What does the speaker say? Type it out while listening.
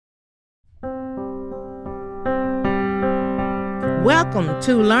Welcome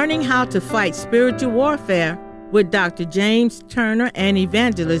to Learning How to Fight Spiritual Warfare with Dr. James Turner and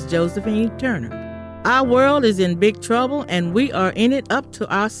Evangelist Josephine Turner. Our world is in big trouble and we are in it up to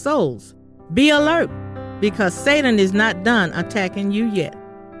our souls. Be alert because Satan is not done attacking you yet.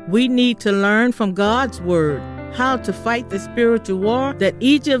 We need to learn from God's Word how to fight the spiritual war that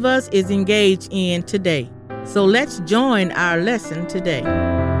each of us is engaged in today. So let's join our lesson today.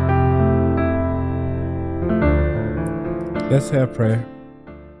 Let's have prayer.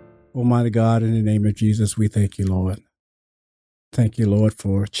 Almighty God, in the name of Jesus, we thank you, Lord. Thank you, Lord,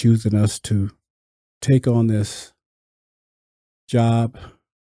 for choosing us to take on this job,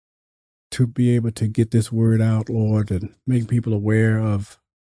 to be able to get this word out, Lord, and make people aware of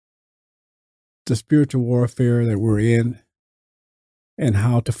the spiritual warfare that we're in and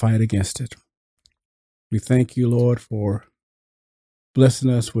how to fight against it. We thank you, Lord, for blessing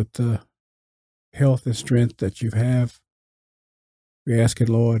us with the health and strength that you have. We ask it,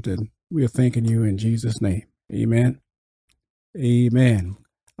 Lord, and we are thanking you in Jesus' name. Amen. Amen.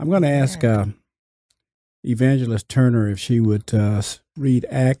 I'm going to ask Evangelist Turner if she would read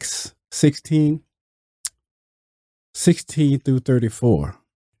Acts 16 through 34.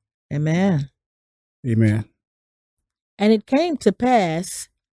 Amen. Amen. And it came to pass,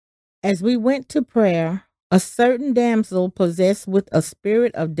 as we went to prayer, a certain damsel possessed with a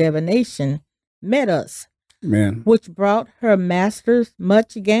spirit of divination met us. Amen. Which brought her masters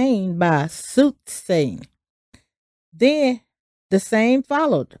much gain by soothsaying. Then the same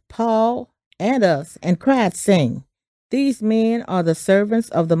followed Paul and us, and cried, saying, These men are the servants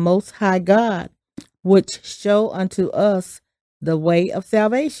of the Most High God, which show unto us the way of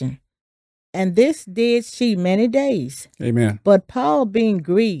salvation. And this did she many days. Amen. But Paul, being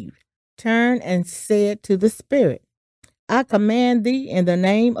grieved, turned and said to the Spirit, I command thee in the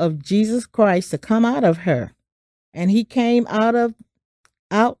name of Jesus Christ to come out of her. And he came out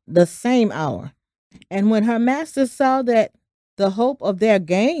the same hour. And when her masters saw that the hope of their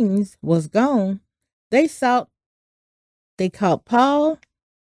gains was gone, they caught Paul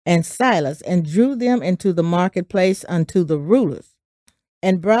and Silas and drew them into the marketplace unto the rulers,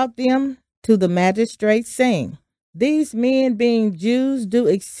 and brought them to the magistrates, saying, These men, being Jews, do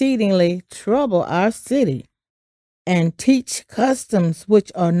exceedingly trouble our city, and teach customs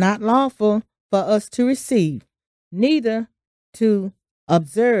which are not lawful for us to receive, neither to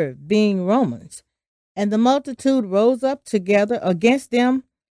observe, being Romans. And the multitude rose up together against them,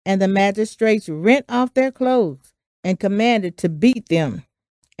 and the magistrates rent off their clothes, and commanded to beat them.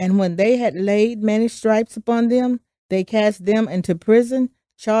 And when they had laid many stripes upon them, they cast them into prison,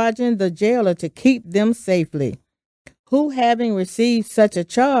 charging the jailer to keep them safely, who, having received such a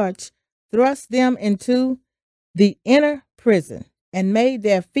charge, thrust them into the inner prison, and made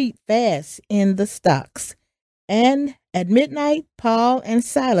their feet fast in the stocks. And at midnight Paul and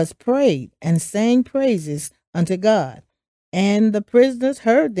Silas prayed and sang praises unto God, and the prisoners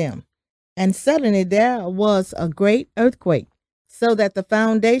heard them. And suddenly there was a great earthquake, so that the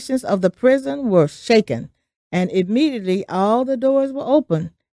foundations of the prison were shaken, and immediately all the doors were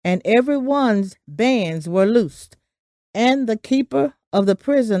opened, and every one's bands were loosed. And the keeper of the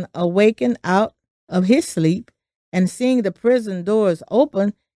prison awakened out of his sleep, and seeing the prison doors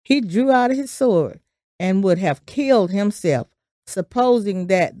open, he drew out his sword, and would have killed himself, supposing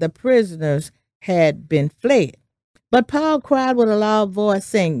that the prisoners had been fled. But Paul cried with a loud voice,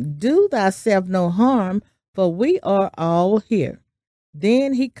 saying, Do thyself no harm, for we are all here.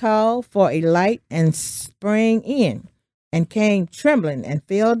 Then he called for a light, and sprang in, and came trembling, and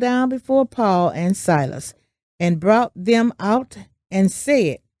fell down before Paul and Silas, and brought them out, and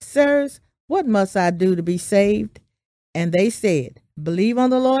said, Sirs, what must I do to be saved? And they said, Believe on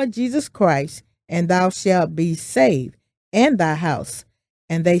the Lord Jesus Christ, and thou shalt be saved, and thy house.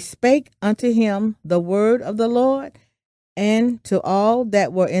 And they spake unto him the word of the Lord, and to all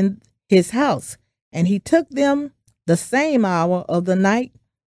that were in his house. And he took them the same hour of the night,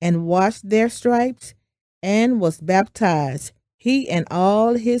 and washed their stripes, and was baptized, he and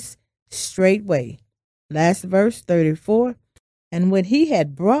all his straightway. Last verse, 34. And when he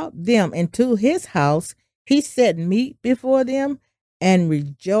had brought them into his house, he set meat before them, and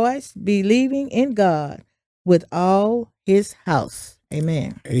rejoiced, believing in God with all his house.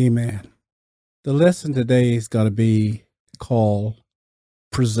 Amen. Amen. The lesson today is going to be called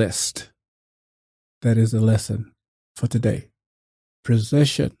Possessed. That is the lesson for today.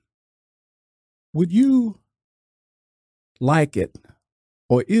 Possession. Would you like it,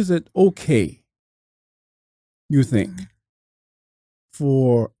 or is it okay, you think,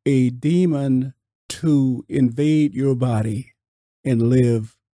 for a demon to invade your body and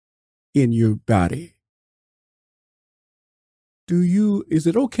live in your body? is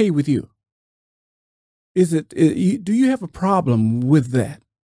it okay with you? Do you have a problem with that?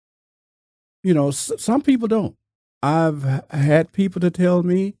 Some people don't. I've had people to tell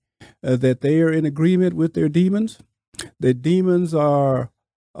me that they are in agreement with their demons. The demons are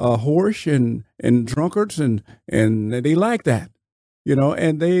whorish and drunkards, and they like that,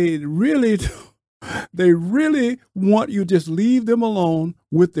 and they really want you to just leave them alone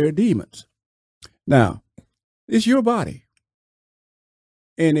with their demons. Now, it's your body.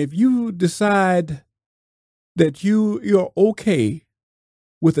 And if you decide that you're okay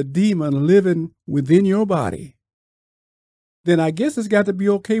with a demon living within your body, then I guess it's got to be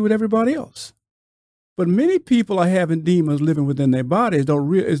okay with everybody else. But many people are having demons living within their bodies,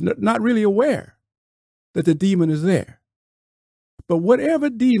 is not really aware that the demon is there. But whatever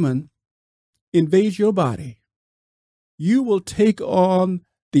demon invades your body, you will take on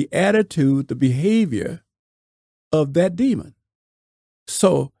the attitude, the behavior of that demon.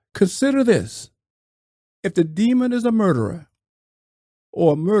 So consider this. If the demon is a murderer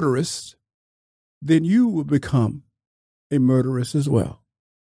or a murderess, then you will become a murderess as well.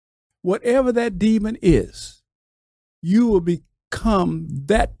 Whatever that demon is, you will become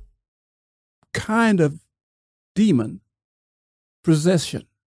that kind of demon possession.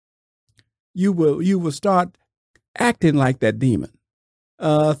 You will start acting like that demon.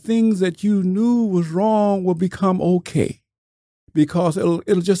 Things that you knew was wrong will become okay because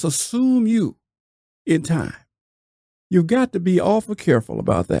it'll just assume you in time. You've got to be awful careful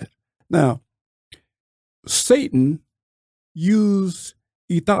about that. Now, Satan used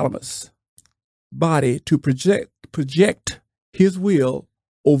Euthydemus' body to project his will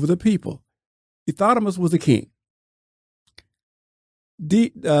over the people. Euthydemus was a king.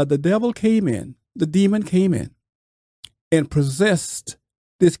 The devil came in, the demon came in and possessed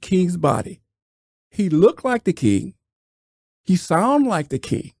this king's body. He looked like the king. He sounded like the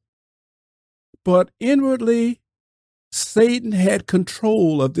king. But inwardly, Satan had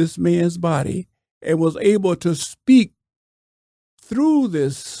control of this man's body and was able to speak through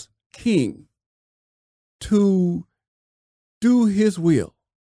this king to do his will,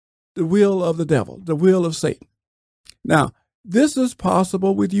 the will of the devil, the will of Satan. Now, this is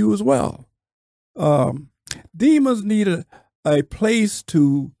possible with you as well. Demons need a place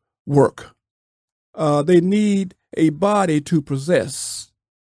to work. They need a body to possess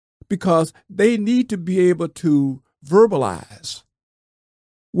because they need to be able to verbalize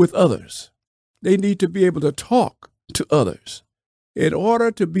with others. They need to be able to talk to others. In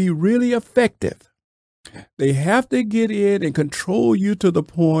order to be really effective, they have to get in and control you to the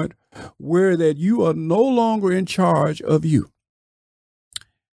point where that you are no longer in charge of you.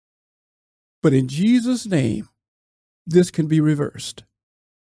 But in Jesus' name, this can be reversed.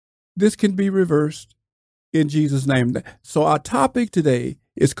 This can be reversed in Jesus' name. So our topic today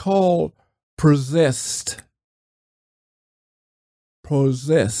is called possessed.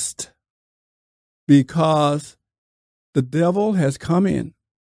 Possessed. Because the devil has come in,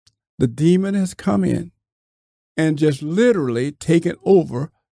 the demon has come in and just literally taken over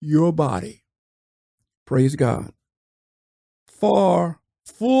your body. Praise God. For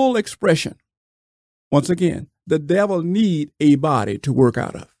full expression, once again, the devil need a body to work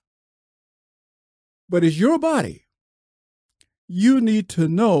out of. But it's your body. You need to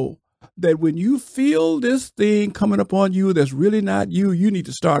know that when you feel this thing coming upon you that's really not you, you need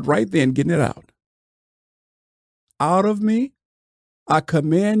to start right then getting it out. Out of me, I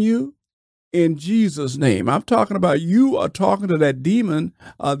command you in Jesus' name. I'm talking about you are talking to that demon,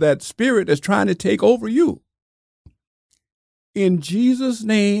 that spirit that's trying to take over you. In Jesus'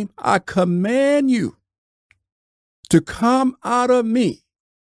 name, I command you to come out of me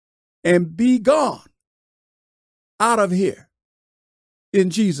and be gone out of here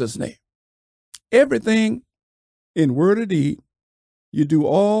in Jesus' name. Everything in word or deed, you do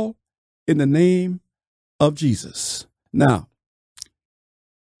all in the name of Jesus. Now,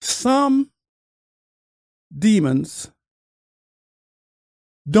 some demons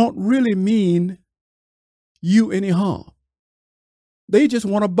don't really mean you any harm. They just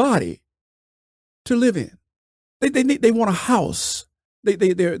want a body to live in. They want a house.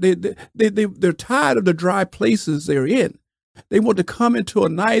 They're tired of the dry places they're in. They want to come into a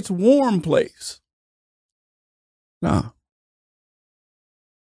nice warm place. Now,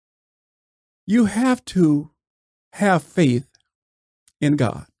 you have to have faith in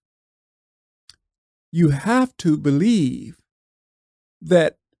God. You have to believe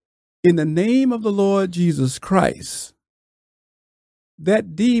that in the name of the Lord Jesus Christ,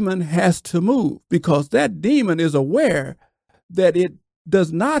 that demon has to move because that demon is aware that it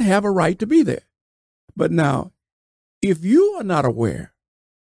does not have a right to be there. But now, If you are not aware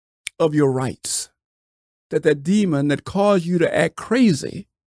of your rights, that demon that caused you to act crazy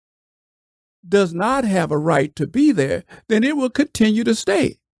does not have a right to be there, then it will continue to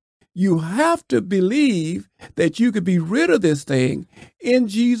stay. You have to believe that you could be rid of this thing in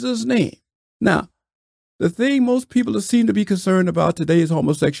Jesus' name. Now, the thing most people seem to be concerned about today is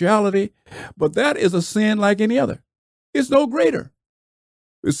homosexuality, but that is a sin like any other. It's no greater.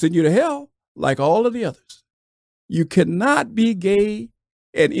 It'll send you to hell like all of the others. You cannot be gay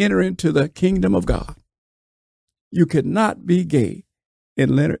and enter into the kingdom of God. You cannot be gay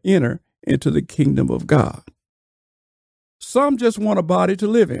and enter into the kingdom of God. Some just want a body to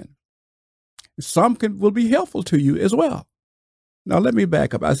live in. Some will be helpful to you as well. Now, let me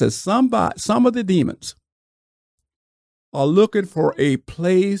back up. I said some of the demons are looking for a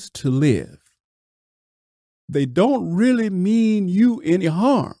place to live. They don't really mean you any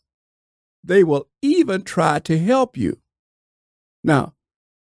harm. They will even try to help you. Now,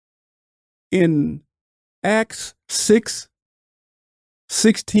 in Acts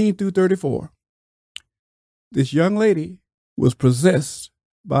 6:16 through 34, this young lady was possessed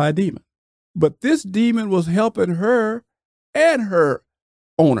by a demon. But this demon was helping her and her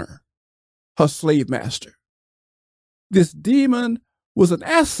owner, her slave master. This demon was an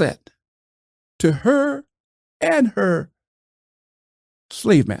asset to her and her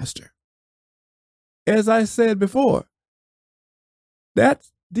slave master. As I said before, that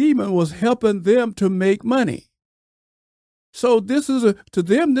demon was helping them to make money. So to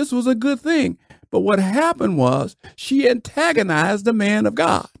them, this was a good thing. But what happened was she antagonized the man of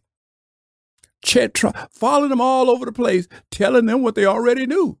God, following them all over the place, telling them what they already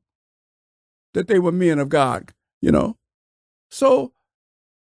knew, that they were men of God, So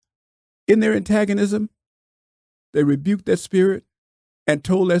in their antagonism, they rebuked that spirit and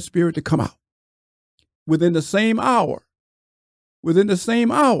told that spirit to come out. Within the same hour,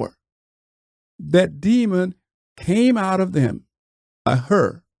 that demon came out of them,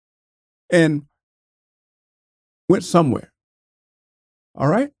 her, and went somewhere. All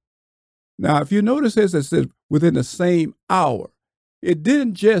right? Now, if you notice this, it says within the same hour. It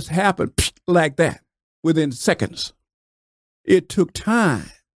didn't just happen like that within seconds. It took time.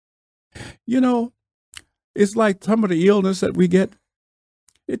 It's like some of the illness that we get.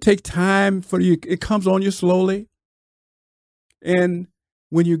 It takes time for you. It comes on you slowly. And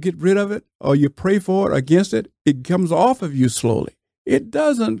when you get rid of it or you pray for it, against it, it comes off of you slowly. It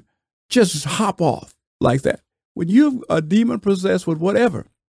doesn't just hop off like that. When you are demon possessed with whatever,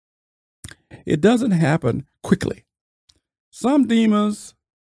 it doesn't happen quickly. Some demons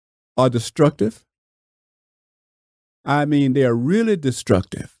are destructive. I mean, they are really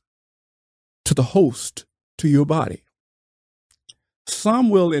destructive to the host, to your body. Some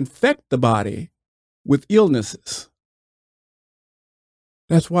will infect the body with illnesses.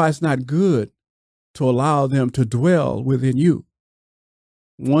 That's why it's not good to allow them to dwell within you.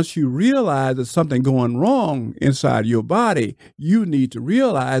 Once you realize there's something going wrong inside your body, you need to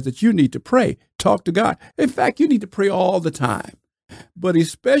realize that you need to pray, talk to God. In fact, you need to pray all the time, but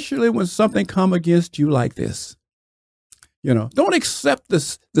especially when something comes against you like this. Don't accept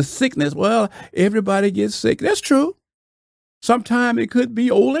the sickness. Well, everybody gets sick. That's true. Sometimes it could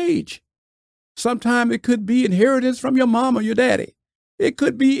be old age. Sometimes it could be inheritance from your mom or your daddy. It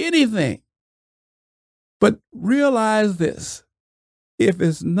could be anything. But realize this. If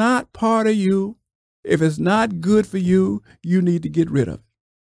it's not part of you, if it's not good for you, you need to get rid of it.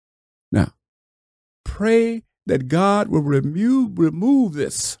 Now, pray that God will remove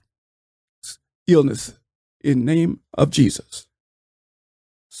this illness in the name of Jesus.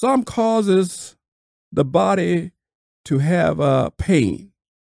 Some causes the body to have pain.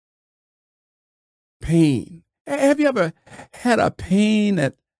 Pain. Have you ever had a pain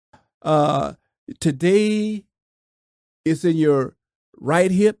that today is in your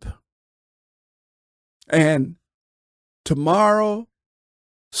right hip and tomorrow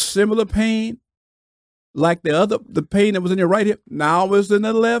similar pain like the pain that was in your right hip now is in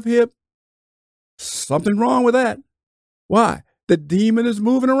the left hip? Something wrong with that. Why? The demon is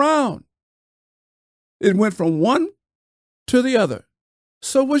moving around. It went from one to the other.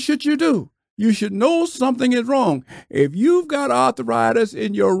 So what should you do? You should know something is wrong. If you've got arthritis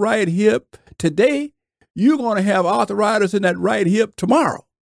in your right hip today, you're going to have arthritis in that right hip tomorrow.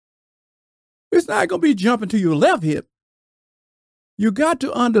 It's not going to be jumping to your left hip. You got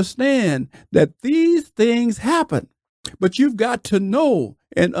to understand that these things happen, but you've got to know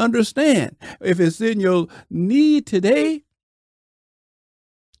and understand. If it's in your knee today,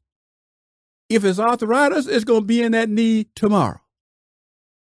 if it's arthritis, it's going to be in that knee tomorrow.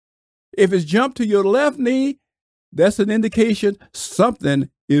 If it's jumped to your left knee, that's an indication something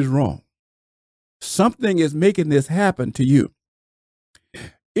is wrong. Something is making this happen to you.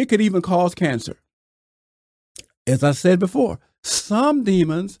 It could even cause cancer. As I said before, some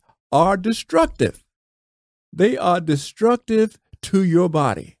demons are destructive. They are destructive to your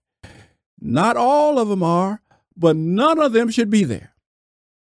body. Not all of them are, but none of them should be there.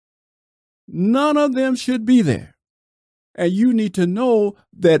 None of them should be there. And you need to know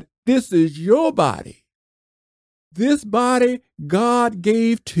that this is your body. This body God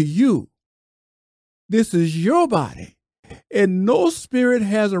gave to you. This is your body. And no spirit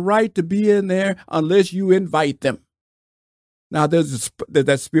has a right to be in there unless you invite them. Now, there's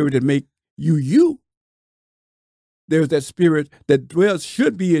that spirit that make you you. There's that spirit that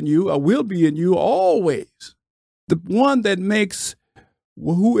should be in you or will be in you always. The one that makes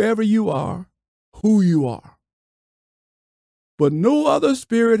whoever you are, who you are. But no other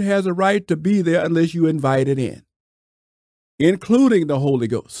spirit has a right to be there unless you invite it in, including the Holy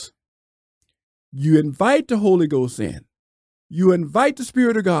Ghost. You invite the Holy Ghost in. You invite the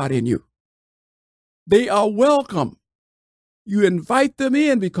Spirit of God in you. They are welcome. You invite them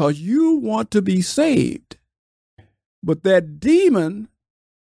in because you want to be saved. But that demon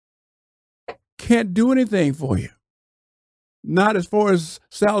can't do anything for you. Not as far as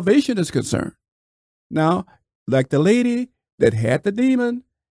salvation is concerned. Now, like the lady that had the demon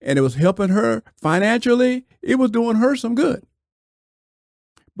and it was helping her financially, it was doing her some good.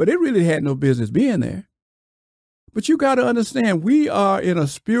 But it really had no business being there. But you got to understand, we are in a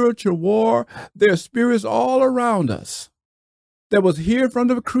spiritual war. There are spirits all around us that was here from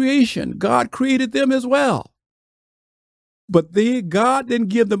the creation. God created them as well. But God didn't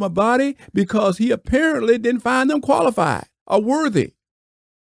give them a body because he apparently didn't find them qualified or worthy.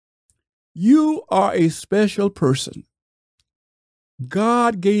 You are a special person.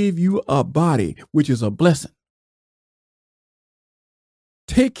 God gave you a body, which is a blessing.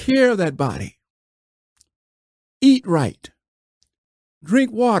 Take care of that body. Eat right.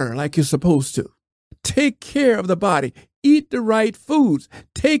 Drink water like you're supposed to. Take care of the body. Eat the right foods.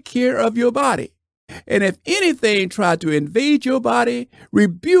 Take care of your body. And if anything tried to invade your body,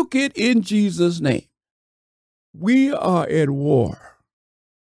 rebuke it in Jesus' name. We are at war.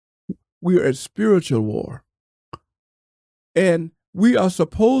 We are at spiritual war. And we are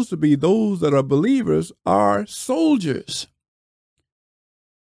supposed to be, those that are believers are soldiers.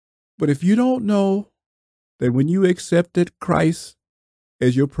 But if you don't know that when you accepted Christ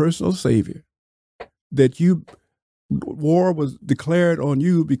as your personal Savior, that war was declared on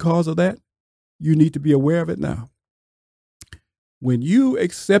you because of that, you need to be aware of it now. When you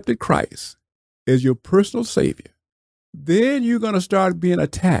accepted Christ as your personal Savior, then you're going to start being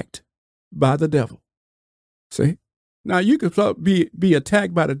attacked by the devil. See? Now, you can be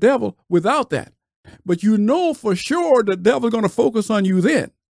attacked by the devil without that, but you know for sure the devil is going to focus on you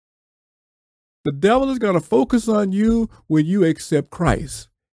then. The devil is going to focus on you when you accept Christ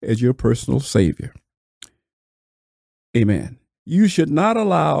as your personal Savior. Amen. You should not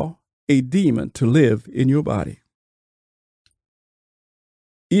allow a demon to live in your body.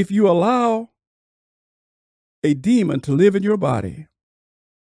 If you allow a demon to live in your body,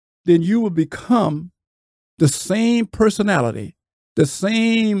 then you will become the same personality, the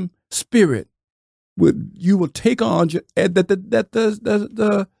same spirit. You will take on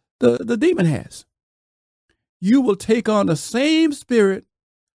that the demon has. You will take on the same spirit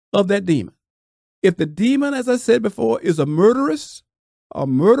of that demon. If the demon, as I said before, is a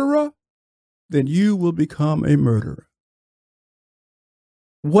murderer, then you will become a murderer.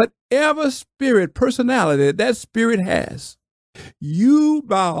 Whatever spirit, personality that spirit has, you,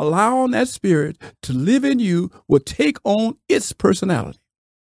 by allowing that spirit to live in you, will take on its personality.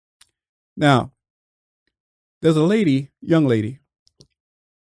 Now, there's a young lady.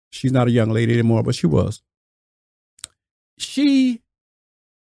 She's not a young lady anymore, but she was. She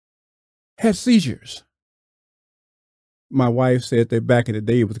had seizures. My wife said that back in the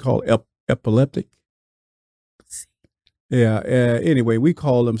day it was called epileptic. Yeah. Anyway, we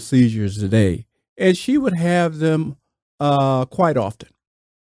call them seizures today. And she would have them quite often.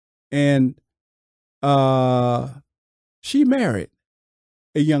 And she married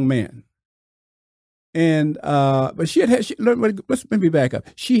a young man. And but let's maybe back up.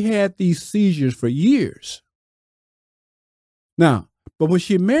 She had these seizures for years. Now, but when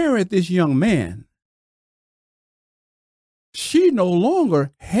she married this young man, she no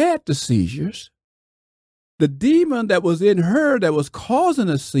longer had the seizures. The demon that was in her that was causing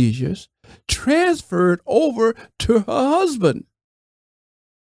the seizures transferred over to her husband.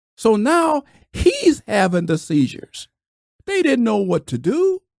 So now he's having the seizures. They didn't know what to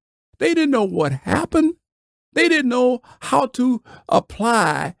do. They didn't know what happened. They didn't know how to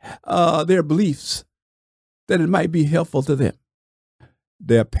apply their beliefs that it might be helpful to them.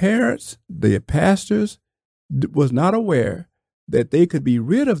 Their parents, their pastors, was not aware that they could be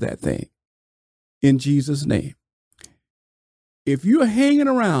rid of that thing in Jesus' name. If you're hanging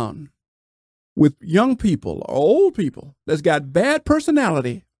around with young people or old people that's got bad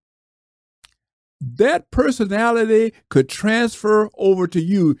personality, that personality could transfer over to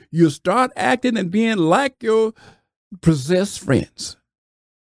you. You'll start acting and being like your possessed friends.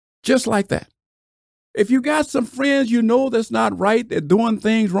 Just like that. If you got some friends you know that's not right, they're doing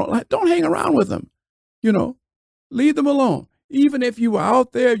things wrong, don't hang around with them. Leave them alone. Even if you were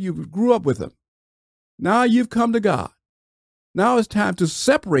out there, you grew up with them. Now you've come to God. Now it's time to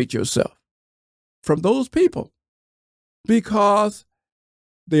separate yourself from those people because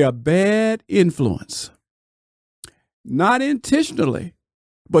they are bad influence. Not intentionally,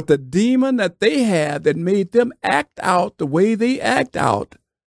 but the demon that they had that made them act out the way they act out,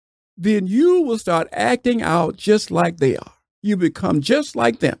 then you will start acting out just like they are. You become just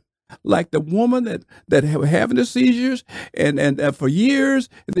like them. Like the woman that having the seizures and for years,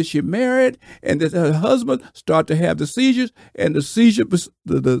 and then she married, and then her husband started to have the seizures, and the sickness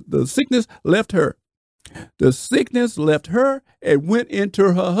left her. The sickness left her and went into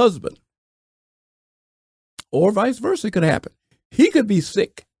her husband. Or vice versa could happen. He could be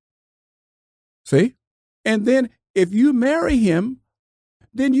sick. See? And then if you marry him,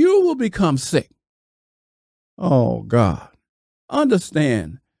 then you will become sick. Oh, God.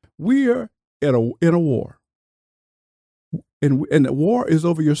 Understand. We are in a war, and the war is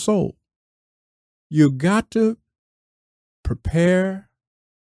over your soul. You got to prepare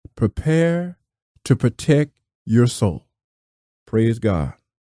to protect your soul. Praise God.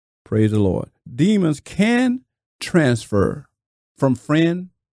 Praise the Lord. Demons can transfer from friend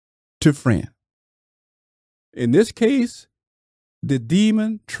to friend. In this case, the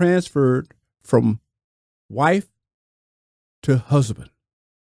demon transferred from wife to husband.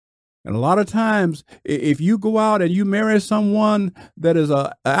 And a lot of times, if you go out and you marry someone that is an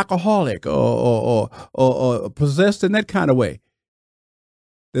alcoholic or possessed in that kind of way,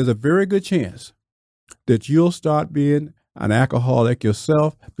 there's a very good chance that you'll start being an alcoholic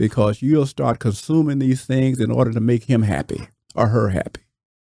yourself because you'll start consuming these things in order to make him happy or her happy.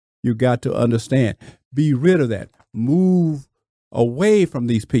 You got to understand, be rid of that. Move away from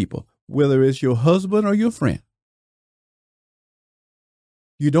these people, whether it's your husband or your friend.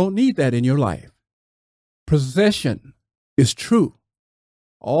 You don't need that in your life. Possession is true.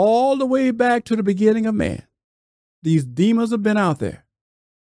 All the way back to the beginning of man, these demons have been out there,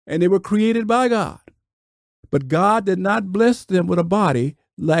 and they were created by God. But God did not bless them with a body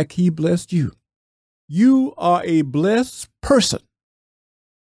like he blessed you. You are a blessed person.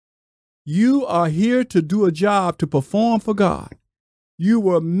 You are here to do a job, to perform for God. You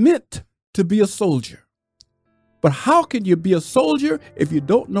were meant to be a soldier. But how can you be a soldier if you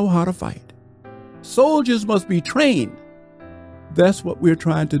don't know how to fight? Soldiers must be trained. That's what we're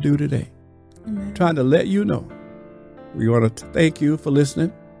trying to do today. Amen. Trying to let you know. We want to thank you for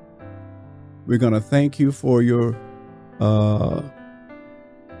listening. We're going to thank you for your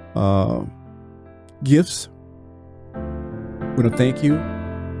gifts. We're going to thank you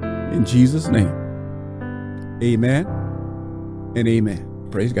in Jesus' name. Amen and amen.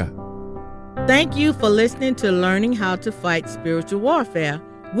 Praise God. Thank you for listening to Learning How to Fight Spiritual Warfare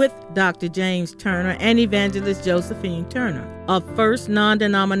with Dr. James Turner and Evangelist Josephine Turner of First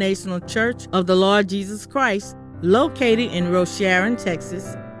Non-Denominational Church of the Lord Jesus Christ, located in Rocheron,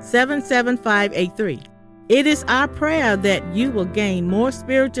 Texas, 77583. It is our prayer that you will gain more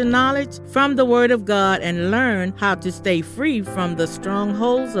spiritual knowledge from the Word of God and learn how to stay free from the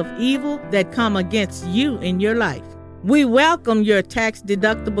strongholds of evil that come against you in your life. We welcome your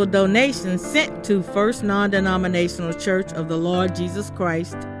tax-deductible donations sent to First Non-Denominational Church of the Lord Jesus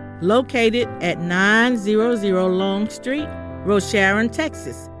Christ, located at 900 Long Street, Rocheron,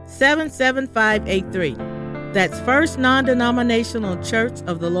 Texas, 77583. That's First Non-Denominational Church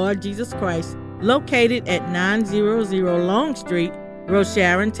of the Lord Jesus Christ, located at 900 Long Street,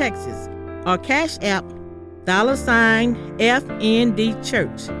 Rocheron, Texas. Or Cash App, $FND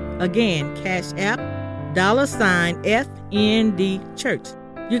Church. Again, Cash App, $FND Church.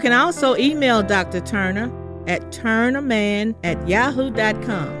 You can also email Dr. Turner at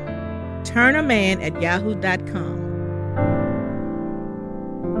turnerman@yahoo.com. turnerman@yahoo.com.